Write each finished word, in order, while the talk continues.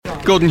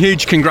Gordon,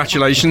 huge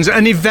congratulations.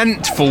 An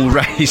eventful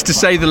race, to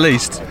say the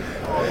least.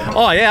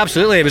 Oh yeah,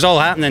 absolutely. It was all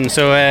happening.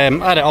 So I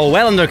had it all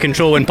well under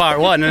control in part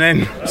one, and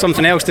then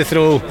something else to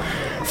throw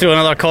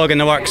another cog in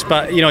the works.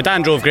 But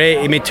Dan drove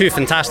great. He made two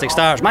fantastic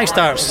starts. My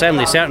starts,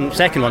 certainly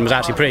second one was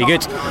actually pretty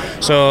good.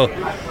 So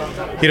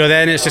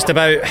then it's just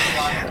about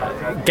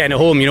getting it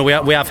home.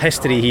 We have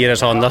history here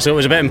as Honda, so it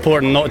was a bit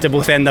important not to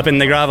both end up in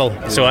the gravel.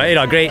 So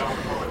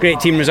great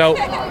team result.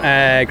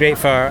 Great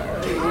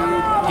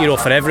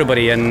for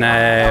everybody, and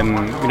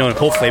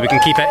hopefully we can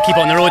keep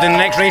on the road in the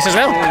next race as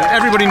well.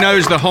 Everybody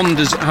knows the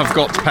Hondas have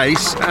got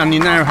pace, and you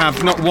now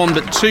have not one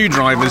but two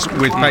drivers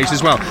with pace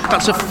as well.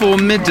 That's a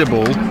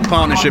formidable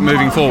partnership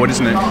moving forward,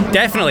 isn't it?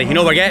 Definitely.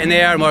 We're getting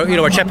there, and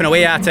we're chipping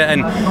away at it,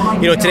 and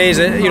today's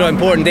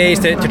important days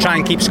to try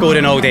and keep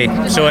scoring all day.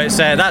 So it's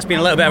that's been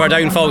a little bit of our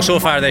downfall so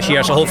far this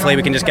year. So hopefully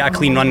we can just get a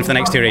clean run for the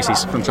next two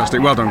races.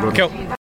 Fantastic. Well done, Gordon. Cool.